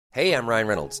Hey, I'm Ryan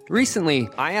Reynolds. Recently,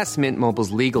 I asked Mint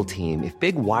Mobile's legal team if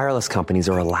big wireless companies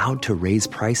are allowed to raise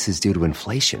prices due to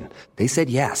inflation. They said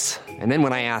yes. And then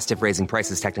when I asked if raising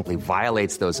prices technically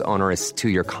violates those onerous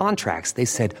two-year contracts, they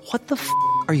said, "What the f***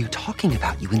 are you talking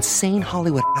about, you insane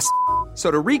Hollywood ass?" So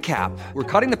to recap, we're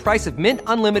cutting the price of Mint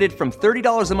Unlimited from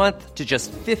 $30 a month to just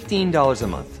 $15 a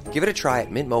month. Give it a try at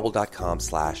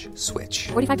mintmobile.com/switch.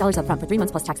 $45 up front for 3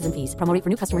 months plus taxes and fees. Promo rate for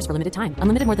new customers for limited time.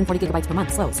 Unlimited more than 40 gigabytes per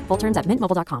month. Slows full terms at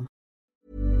mintmobile.com.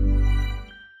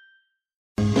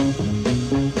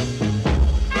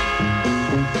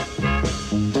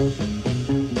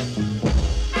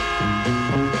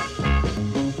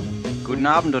 Guten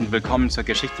Abend und willkommen zur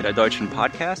Geschichte der deutschen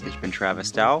Podcast. Ich bin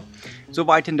Travis Dow.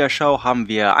 Soweit in der Show haben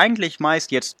wir eigentlich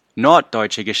meist jetzt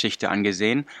norddeutsche Geschichte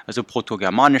angesehen. Also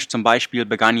Proto-Germanisch zum Beispiel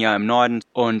begann ja im Norden.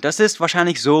 Und das ist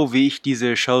wahrscheinlich so, wie ich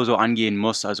diese Show so angehen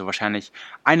muss. Also wahrscheinlich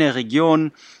eine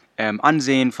Region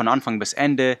ansehen von Anfang bis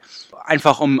Ende.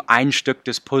 Einfach um ein Stück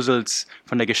des Puzzles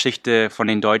von der Geschichte von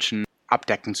den Deutschen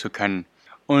abdecken zu können.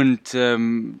 Und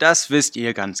das wisst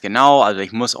ihr ganz genau. Also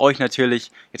ich muss euch natürlich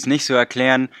jetzt nicht so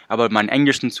erklären, aber meinen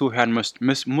englischen Zuhörern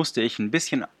musste ich ein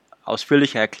bisschen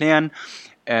ausführlicher erklären,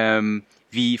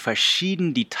 wie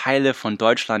verschieden die Teile von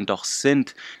Deutschland doch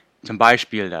sind. Zum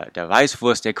Beispiel der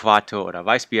Weißwurst-Äquator oder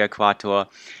Weißbier-Äquator.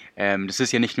 Das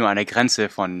ist ja nicht nur eine Grenze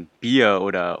von Bier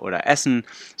oder Essen,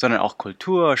 sondern auch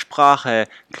Kultur, Sprache,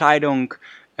 Kleidung.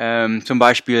 Zum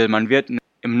Beispiel, man wird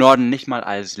im Norden nicht mal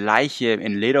als Leiche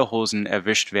in Lederhosen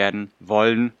erwischt werden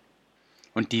wollen.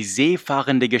 Und die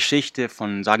seefahrende Geschichte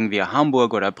von, sagen wir,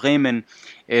 Hamburg oder Bremen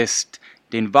ist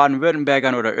den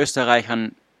Baden-Württembergern oder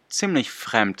Österreichern ziemlich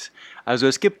fremd. Also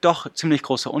es gibt doch ziemlich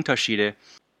große Unterschiede.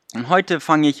 Und heute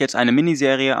fange ich jetzt eine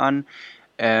Miniserie an,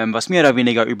 was mehr oder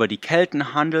weniger über die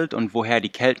Kelten handelt und woher die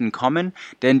Kelten kommen.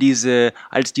 Denn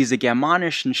als diese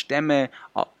germanischen Stämme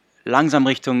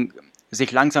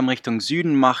sich langsam Richtung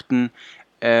Süden machten,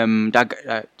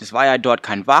 das war ja dort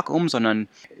kein Vakuum, sondern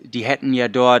die hätten ja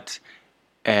dort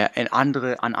an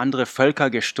andere Völker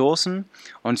gestoßen,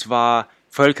 und zwar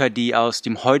Völker, die aus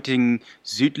dem heutigen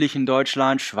südlichen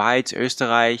Deutschland, Schweiz,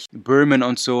 Österreich, Böhmen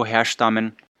und so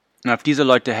herstammen. Und auf diese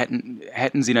Leute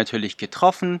hätten sie natürlich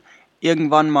getroffen,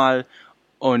 irgendwann mal.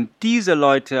 Und diese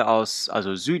Leute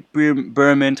also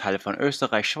Südböhmen, Teile von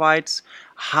Österreich, Schweiz,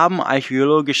 haben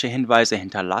archäologische Hinweise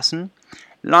hinterlassen,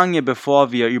 lange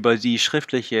bevor wir über sie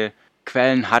schriftliche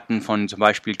Quellen hatten von zum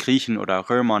Beispiel Griechen oder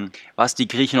Römern, was die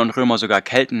Griechen und Römer sogar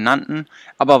Kelten nannten,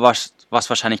 aber was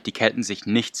wahrscheinlich die Kelten sich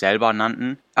nicht selber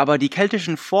nannten. Aber die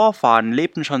keltischen Vorfahren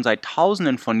lebten schon seit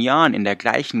Tausenden von Jahren in der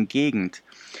gleichen Gegend,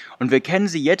 und wir kennen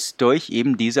sie jetzt durch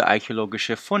eben diese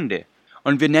archäologische Funde.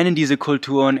 Und wir nennen diese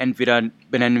Kulturen, entweder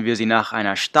benennen wir sie nach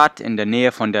einer Stadt in der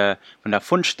Nähe von der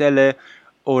Fundstelle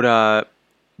oder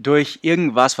durch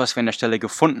irgendwas, was wir an der Stelle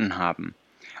gefunden haben.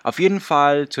 Auf jeden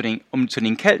Fall, um zu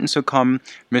den Kelten zu kommen,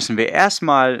 müssen wir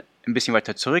erstmal ein bisschen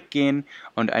weiter zurückgehen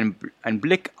und einen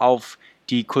Blick auf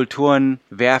die Kulturen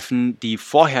werfen, die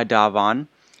vorher da waren.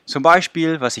 Zum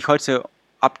Beispiel, was ich heute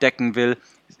abdecken will,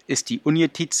 ist die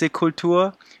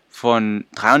Unjetize-Kultur von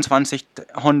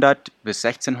 2300 bis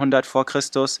 1600 vor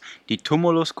Christus, die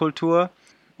Tumulus-Kultur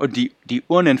und die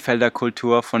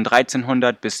Urnenfelder-Kultur von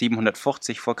 1300 bis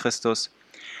 750 vor Christus.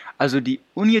 Also die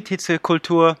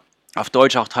Unjetize-Kultur, auf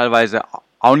Deutsch auch teilweise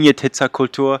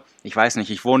Aunjetitzer-Kultur. Ich weiß nicht,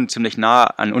 ich wohne ziemlich nah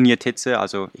an Unjetize,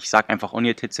 also ich sage einfach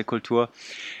Unjetize-Kultur,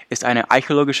 ist eine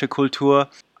archäologische Kultur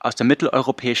aus der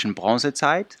mitteleuropäischen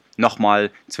Bronzezeit,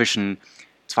 nochmal zwischen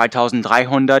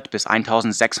 2300 bis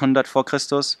 1600 vor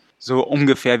Christus. So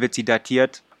ungefähr wird sie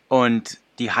datiert, und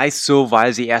die heißt so,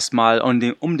 weil sie erstmal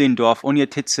um den Dorf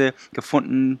Unjetice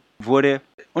gefunden wurde.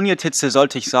 Unjetice,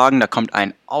 sollte ich sagen, da kommt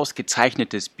ein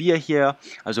ausgezeichnetes Bier her.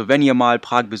 Also wenn ihr mal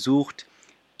Prag besucht,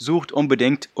 sucht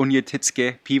unbedingt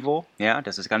Unjetizke Pivo. Ja,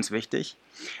 das ist ganz wichtig.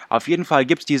 Auf jeden Fall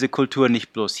gibt es diese Kultur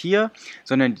nicht bloß hier,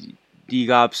 sondern die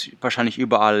gab es wahrscheinlich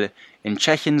überall in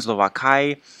Tschechien,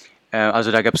 Slowakei.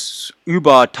 Also da gab es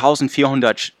über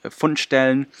 1400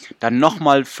 Fundstellen, dann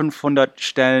nochmal 500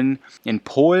 Stellen in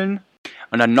Polen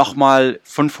und dann nochmal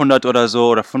 500 oder so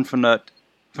oder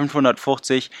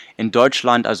 550 in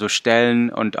Deutschland, also Stellen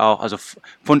und auch also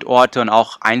Fundorte und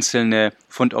auch einzelne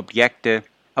Fundobjekte.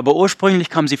 Aber ursprünglich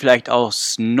kamen sie vielleicht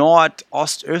aus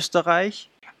Nordostösterreich,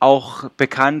 auch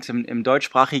bekannt im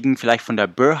deutschsprachigen vielleicht von der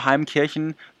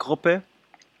Börheim-Kirchengruppe.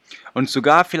 Und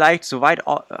sogar vielleicht so weit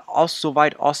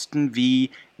Osten wie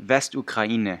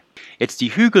Westukraine. Jetzt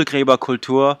die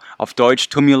Hügelgräberkultur, auf Deutsch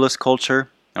Tumulus Culture,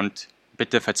 und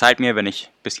bitte verzeiht mir, wenn ich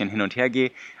ein bisschen hin und her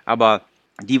gehe, aber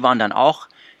die waren dann auch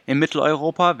in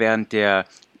Mitteleuropa während der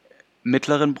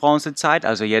mittleren Bronzezeit,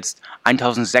 also jetzt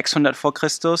 1600 vor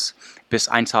Christus bis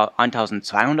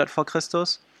 1200 vor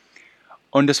Christus.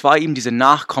 Und es war eben diese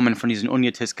Nachkommen von dieser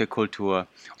Unytyske-Kultur.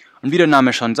 Und wie der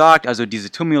Name schon sagt, also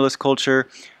diese Tumulus Culture,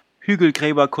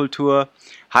 Hügelgräberkultur,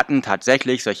 hatten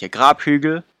tatsächlich solche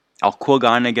Grabhügel, auch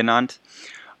Kurgane genannt.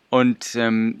 Und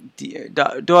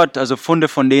dort, also Funde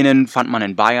von denen fand man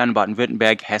in Bayern,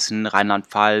 Baden-Württemberg, Hessen,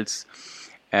 Rheinland-Pfalz,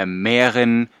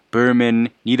 Mähren, Böhmen,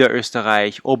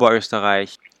 Niederösterreich,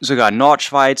 Oberösterreich, sogar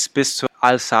Nordschweiz bis zu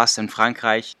Alsace in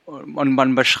Frankreich. Und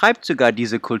man beschreibt sogar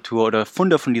diese Kultur oder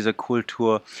Funde von dieser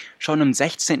Kultur schon im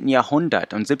 16.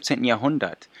 Jahrhundert und 17.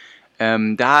 Jahrhundert.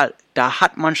 Da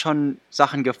hat man schon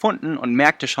Sachen gefunden und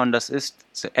merkte schon, das ist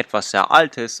etwas sehr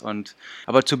Altes.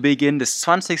 Aber zu Beginn des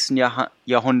 20.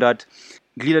 Jahrhunderts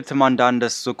gliederte man dann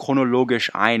das so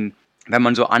chronologisch ein, wenn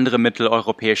man so andere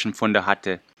mitteleuropäischen Funde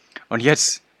hatte. Und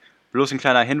jetzt bloß ein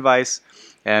kleiner Hinweis,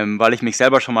 weil ich mich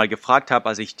selber schon mal gefragt habe,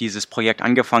 als ich dieses Projekt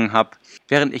angefangen habe,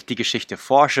 während ich die Geschichte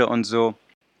forsche und so,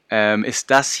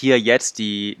 ist das hier jetzt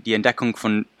die Entdeckung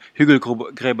von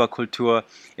Hügelgräberkultur,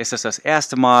 ist das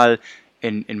erste Mal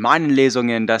in meinen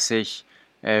Lesungen,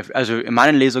 in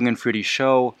meinen Lesungen für die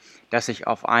Show, dass ich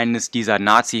auf eines dieser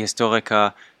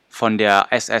Nazi-Historiker von der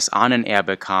SS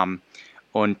Ahnenerbe kam.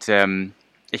 Und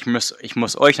ich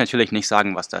muss euch natürlich nicht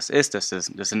sagen, was das ist. Das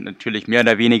sind natürlich mehr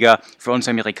oder weniger für uns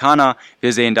Amerikaner.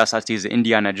 Wir sehen das als diese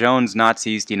Indiana Jones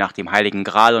Nazis, die nach dem Heiligen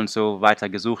Gral und so weiter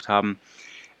gesucht haben.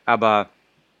 Aber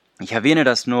ich erwähne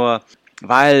das nur,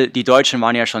 weil die Deutschen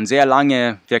waren ja schon sehr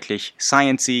lange wirklich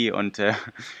sciencey und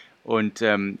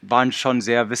waren schon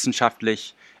sehr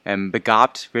wissenschaftlich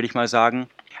begabt, würde ich mal sagen.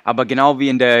 Aber genau wie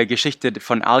in der Geschichte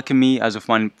von Alchemy, also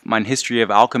von mein History of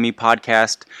Alchemy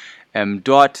Podcast,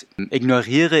 dort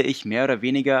ignoriere ich mehr oder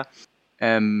weniger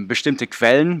bestimmte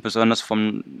Quellen, besonders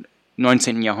vom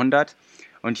 19. Jahrhundert.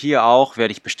 Und hier auch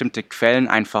werde ich bestimmte Quellen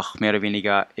einfach mehr oder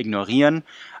weniger ignorieren,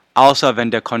 außer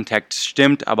wenn der Kontext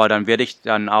stimmt, aber dann werde ich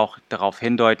dann auch darauf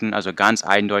hindeuten, also ganz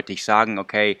eindeutig sagen,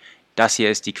 okay, das hier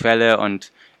ist die Quelle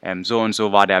und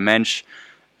so war der Mensch.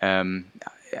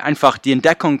 Einfach die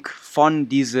Entdeckung von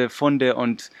diesen Funde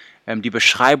und die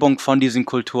Beschreibung von diesen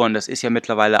Kulturen, das ist ja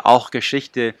mittlerweile auch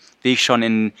Geschichte, wie ich schon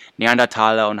in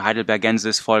Neandertaler und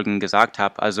Heidelbergensis Folgen gesagt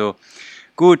habe. Also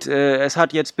gut, es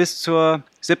hat jetzt bis zur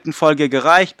 7. Folge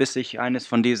gereicht, bis ich eines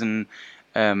von diesen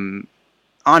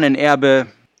Ahnenerbe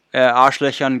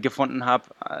Arschlöchern gefunden habe.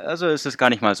 Also ist es gar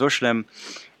nicht mal so schlimm.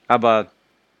 Aber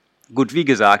gut, wie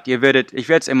gesagt, ich werde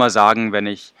es immer sagen, wenn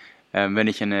ich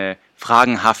eine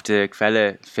fragenhafte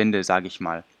Quelle finde, sage ich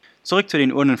mal. Zurück zu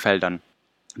den Urnenfeldern.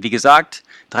 Wie gesagt,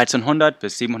 1300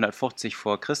 bis 750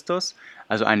 vor Christus,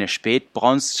 also eine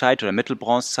Spätbronzezeit oder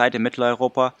Mittelbronzezeit in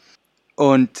Mitteleuropa.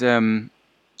 Und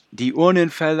die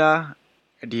Urnenfelder,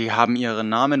 die haben ihren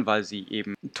Namen, weil sie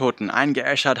eben Toten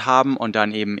eingeäschert haben und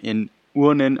dann eben in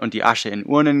Urnen und die Asche in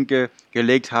Urnen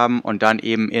gelegt haben und dann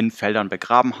eben in Feldern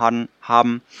begraben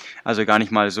haben. Also gar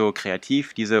nicht mal so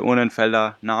kreativ, diese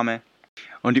Urnenfelder-Name.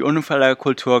 Und die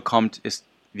Urnenfelder-Kultur ist,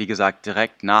 wie gesagt,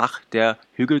 direkt nach der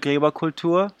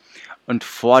Hügelgräberkultur und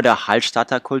vor der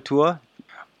Hallstatter Kultur.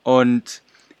 Und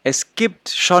es gibt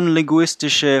schon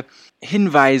linguistische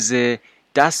Hinweise,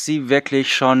 dass wir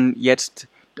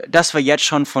jetzt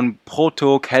schon von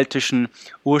proto-keltischen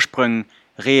Ursprüngen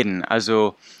reden.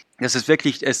 Also das ist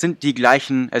wirklich, es sind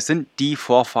die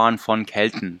Vorfahren von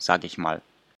Kelten, sage ich mal.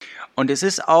 Und es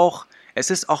ist auch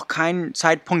kein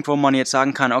Zeitpunkt, wo man jetzt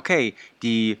sagen kann, okay,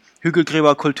 die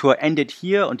Hügelgräberkultur endet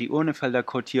hier und die Urnenfelder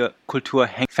Kultur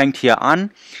fängt hier an,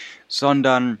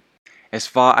 sondern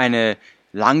es war eine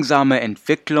langsame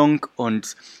Entwicklung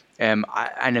und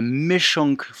eine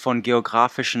Mischung von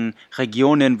geografischen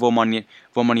Regionen, wo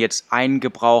man jetzt einen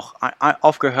Gebrauch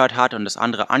aufgehört hat und das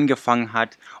andere angefangen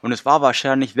hat. Und es war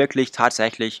wahrscheinlich wirklich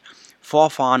tatsächlich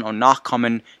Vorfahren und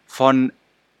Nachkommen von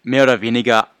mehr oder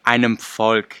weniger einem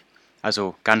Volk.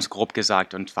 Also ganz grob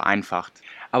gesagt und vereinfacht.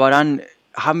 Aber dann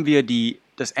haben wir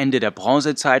das Ende der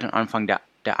Bronzezeit und Anfang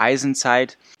der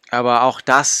Eisenzeit. Aber auch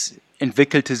das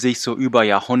entwickelte sich so über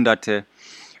Jahrhunderte.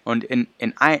 Und in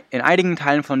einigen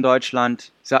Teilen von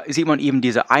Deutschland sieht man eben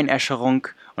diese Einäscherung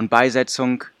und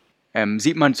Beisetzung.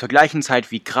 Sieht man zur gleichen Zeit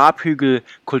wie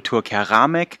Grabhügelkultur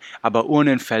Keramik, aber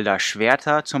Urnenfelder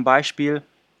Schwerter zum Beispiel.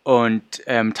 Und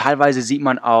teilweise sieht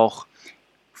man auch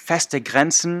feste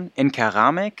Grenzen in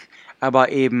Keramik, aber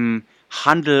eben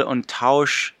Handel und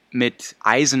Tausch mit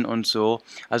Eisen und so.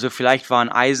 Also vielleicht waren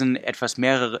Eisen etwas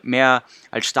mehr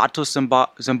als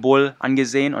Statussymbol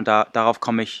angesehen und darauf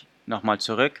komme ich nochmal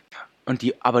zurück.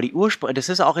 Aber die Ursprünge, das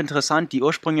ist auch interessant, die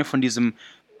Ursprünge von diesem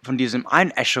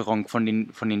Einäscherung von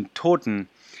den Toten,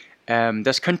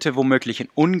 Das könnte womöglich in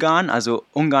Ungarn, also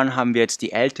Ungarn haben wir jetzt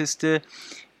gibt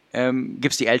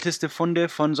es die älteste Funde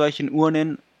von solchen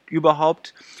Urnen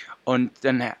überhaupt, und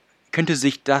dann könnte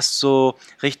sich das so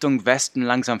Richtung Westen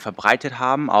langsam verbreitet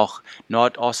haben, auch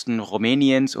Nordosten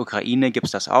Rumäniens, Ukraine gibt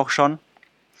es das auch schon.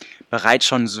 Bereits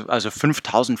schon, also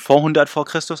 5400 vor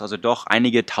Christus, also doch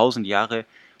einige tausend Jahre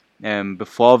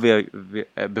bevor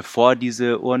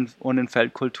diese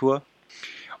Urnenfeldkultur.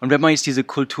 Und wenn man jetzt diese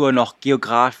Kultur noch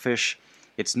geografisch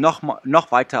jetzt noch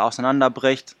weiter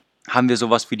auseinanderbricht, haben wir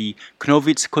sowas wie die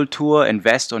Knowitz-Kultur in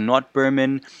West- und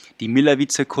Nordböhmen, die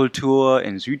Milavice-Kultur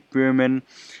in Südböhmen,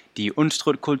 die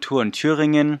Unstrut-Kultur in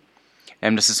Thüringen.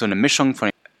 Das ist so eine Mischung von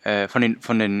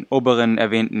den oberen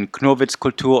erwähnten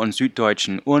Knowitz-Kultur und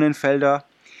süddeutschen Urnenfelder.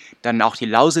 Dann auch die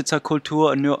Lausitzer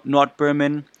Kultur in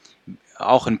Nordböhmen,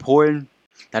 auch in Polen.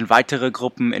 Dann weitere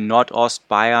Gruppen in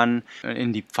Nordostbayern,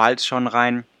 in die Pfalz schon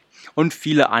rein. Und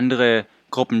viele andere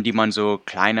Gruppen, die man so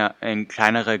in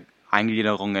kleinere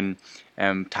Eingliederungen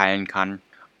teilen kann.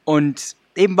 Und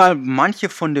eben weil manche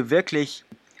Funde wirklich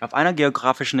auf einer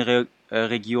geografischen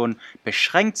Region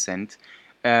beschränkt sind,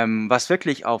 was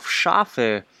wirklich auf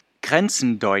scharfe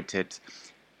Grenzen deutet,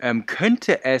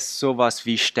 könnte es sowas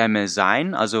wie Stämme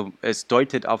sein, also es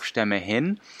deutet auf Stämme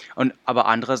hin, aber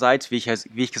andererseits, wie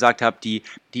ich gesagt habe, die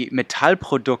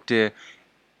Metallprodukte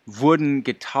wurden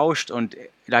getauscht und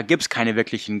da gibt es keine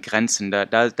wirklichen Grenzen.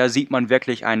 Da sieht man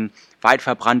wirklich ein weit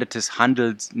verbreitetes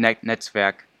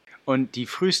Handelsnetzwerk. Und die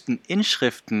frühesten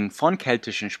Inschriften von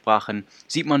keltischen Sprachen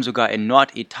sieht man sogar in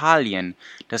Norditalien.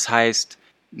 Das heißt,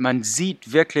 man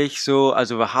sieht wirklich so,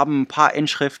 also wir haben ein paar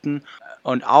Inschriften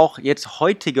und auch jetzt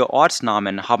heutige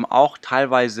Ortsnamen haben auch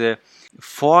teilweise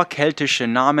vorkeltische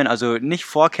Namen, also nicht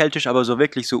vorkeltisch, aber so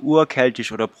wirklich so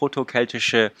urkeltisch oder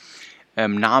protokeltische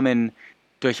Namen,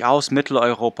 durchaus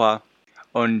Mitteleuropa.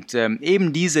 Und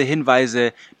eben diese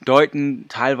Hinweise deuten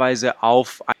teilweise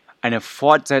auf eine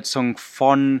Fortsetzung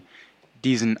von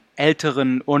diesen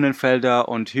älteren Urnenfelder-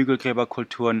 und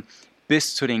Hügelgräberkulturen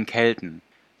bis zu den Kelten.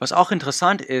 Was auch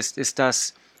interessant ist,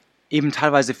 dass eben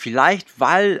teilweise vielleicht,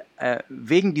 weil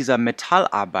wegen dieser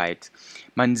Metallarbeit,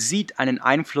 man sieht einen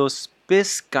Einfluss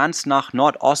bis ganz nach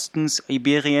Nordostens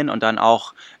Iberien und dann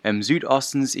auch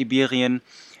Südostens Iberien.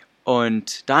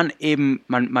 Und dann eben,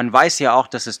 man weiß ja auch,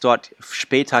 dass es dort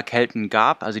später Kelten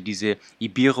gab, also diese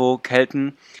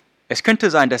Ibero-Kelten. Es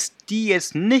könnte sein, dass die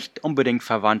jetzt nicht unbedingt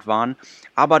verwandt waren,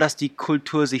 aber dass die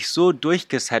Kultur sich so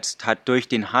durchgesetzt hat durch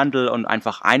den Handel und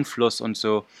einfach Einfluss und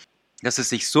so, dass es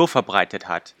sich so verbreitet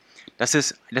hat. Das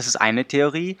ist eine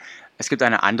Theorie. Es gibt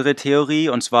eine andere Theorie,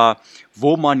 und zwar,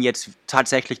 wo man jetzt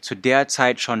tatsächlich zu der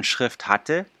Zeit schon Schrift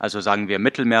hatte, also sagen wir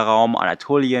Mittelmeerraum,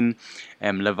 Anatolien,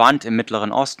 Levant im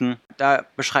Mittleren Osten. Da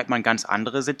beschreibt man ganz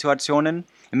andere Situationen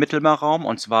im Mittelmeerraum,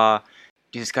 und zwar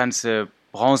dieses ganze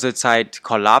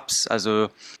Bronzezeit-Kollaps, also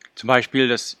zum Beispiel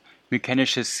das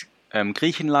mykenisches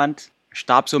Griechenland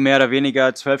starb so mehr oder weniger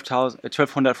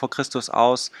 1200 vor Christus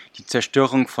aus, die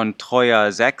Zerstörung von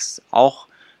Troja 6 auch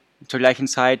zur gleichen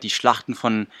Zeit, die Schlachten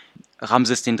von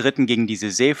Ramses III. Gegen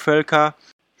diese Seevölker,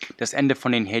 das Ende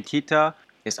von den Hethiter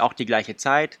ist auch die gleiche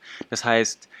Zeit. Das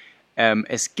heißt,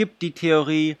 es gibt die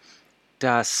Theorie,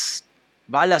 dass,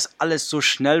 weil das alles so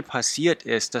schnell passiert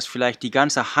ist, dass vielleicht die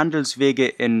ganzen Handelswege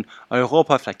in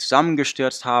Europa vielleicht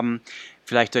zusammengestürzt haben,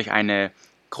 vielleicht durch eine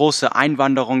große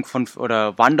Einwanderung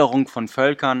oder Wanderung von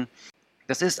Völkern.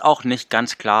 Das ist auch nicht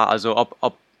ganz klar, also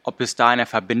ob es da eine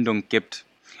Verbindung gibt.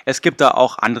 Es gibt da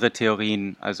auch andere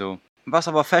Theorien. Also, was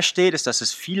aber feststeht, ist, dass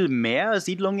es viel mehr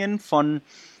Siedlungen von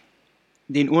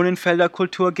den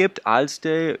Urnenfelderkultur gibt als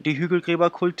die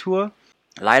Hügelgräberkultur.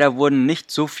 Leider wurden nicht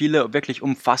so viele wirklich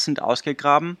umfassend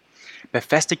ausgegraben.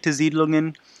 Befestigte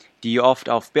Siedlungen, die oft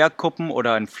auf Bergkuppen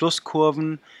oder in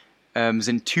Flusskurven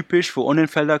sind typisch für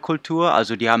Urnenfelderkultur.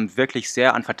 Also die haben wirklich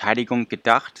sehr an Verteidigung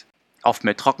gedacht. Oft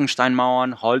mit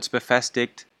Trockensteinmauern, Holz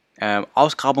befestigt.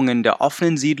 Ausgrabungen der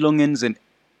offenen Siedlungen sind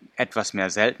etwas mehr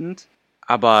selten,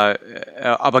 aber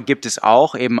gibt es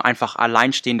auch eben einfach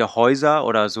alleinstehende Häuser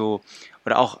oder so,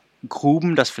 oder auch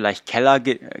Gruben, das vielleicht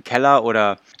Keller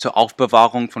oder zur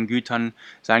Aufbewahrung von Gütern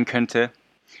sein könnte.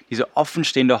 Diese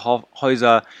offenstehende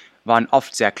Häuser waren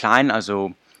oft sehr klein,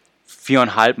 also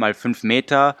 4,5 mal 5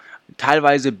 Meter,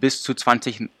 teilweise bis zu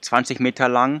 20 Meter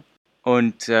lang.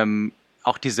 Und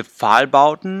auch diese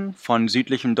Pfahlbauten von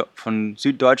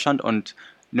Süddeutschland und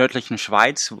nördlichen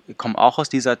Schweiz kommen auch aus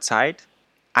dieser Zeit.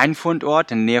 Ein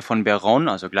Fundort in der Nähe von Beroun,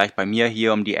 also gleich bei mir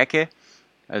hier um die Ecke,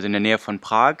 also in der Nähe von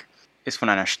Prag, ist von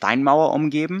einer Steinmauer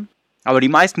umgeben. Aber die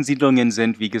meisten Siedlungen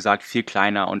sind, wie gesagt, viel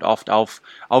kleiner und oft auf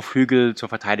Hügel zur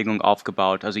Verteidigung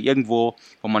aufgebaut. Also irgendwo,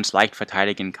 wo man es leicht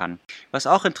verteidigen kann. Was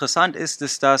auch interessant ist,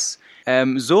 ist, dass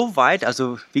so weit,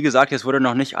 also wie gesagt, es wurde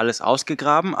noch nicht alles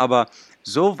ausgegraben, aber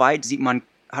so weit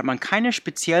hat man keine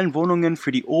speziellen Wohnungen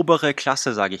für die obere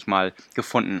Klasse, sage ich mal,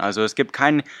 gefunden. Also es gibt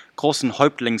keinen großen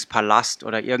Häuptlingspalast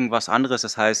oder irgendwas anderes.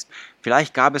 Das heißt,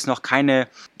 vielleicht gab es noch keine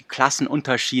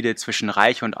Klassenunterschiede zwischen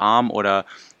Reich und Arm oder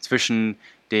zwischen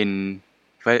den,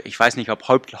 ich weiß nicht, ob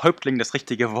Häuptling das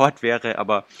richtige Wort wäre,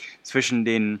 aber zwischen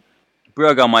den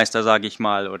Bürgermeister, sage ich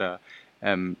mal, oder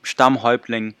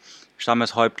Stammeshäuptling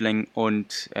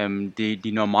und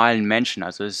die normalen Menschen.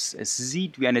 Also es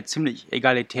sieht wie eine ziemlich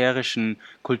egalitärischen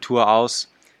Kultur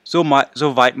aus,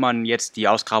 soweit man jetzt die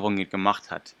Ausgrabungen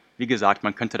gemacht hat. Wie gesagt,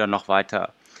 man könnte da noch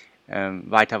weiter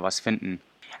was finden.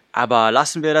 Aber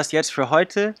lassen wir das jetzt für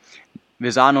heute.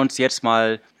 Wir sahen uns jetzt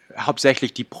mal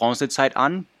hauptsächlich die Bronzezeit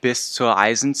an, bis zur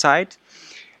Eisenzeit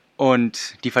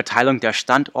und die Verteilung der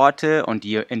Standorte und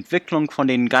die Entwicklung von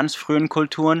den ganz frühen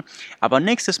Kulturen. Aber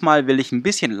nächstes Mal will ich ein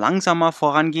bisschen langsamer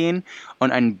vorangehen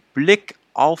und einen Blick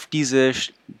auf diese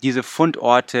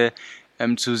Fundorte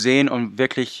zu sehen und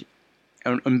wirklich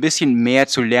ein bisschen mehr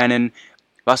zu lernen,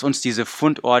 was uns diese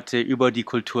Fundorte über die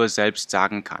Kultur selbst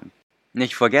sagen kann.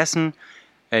 Nicht vergessen,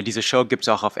 diese Show gibt es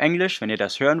auch auf Englisch, wenn ihr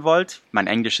das hören wollt. Mein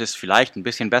Englisch ist vielleicht ein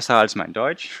bisschen besser als mein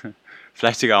Deutsch,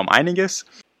 vielleicht sogar um einiges.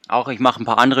 Auch ich mache ein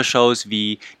paar andere Shows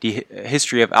wie die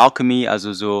History of Alchemy,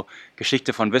 also so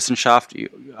Geschichte von Wissenschaft,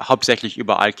 hauptsächlich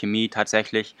über Alchemie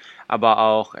tatsächlich, aber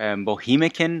auch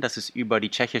Bohemican, das ist über die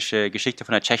tschechische Geschichte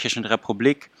von der Tschechischen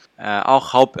Republik.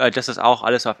 Das ist auch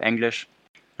alles auf Englisch.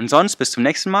 Und sonst bis zum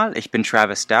nächsten Mal. Ich bin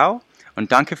Travis Dow und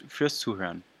danke fürs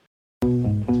Zuhören.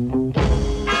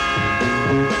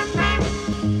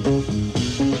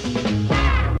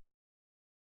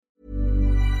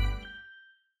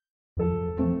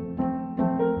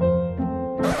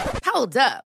 Hold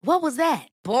up. What was that?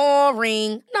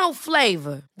 Boring. No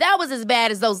flavor. That was as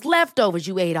bad as those leftovers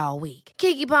you ate all week.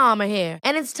 Keke Palmer here,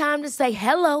 and it's time to say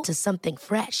hello to something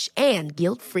fresh and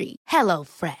guilt-free.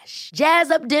 HelloFresh.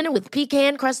 Jazz up dinner with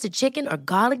pecan-crusted chicken or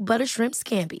garlic butter shrimp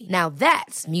scampi. Now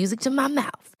that's music to my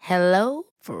mouth.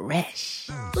 HelloFresh.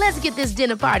 Let's get this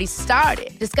dinner party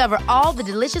started. Discover all the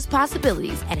delicious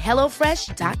possibilities at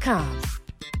HelloFresh.com.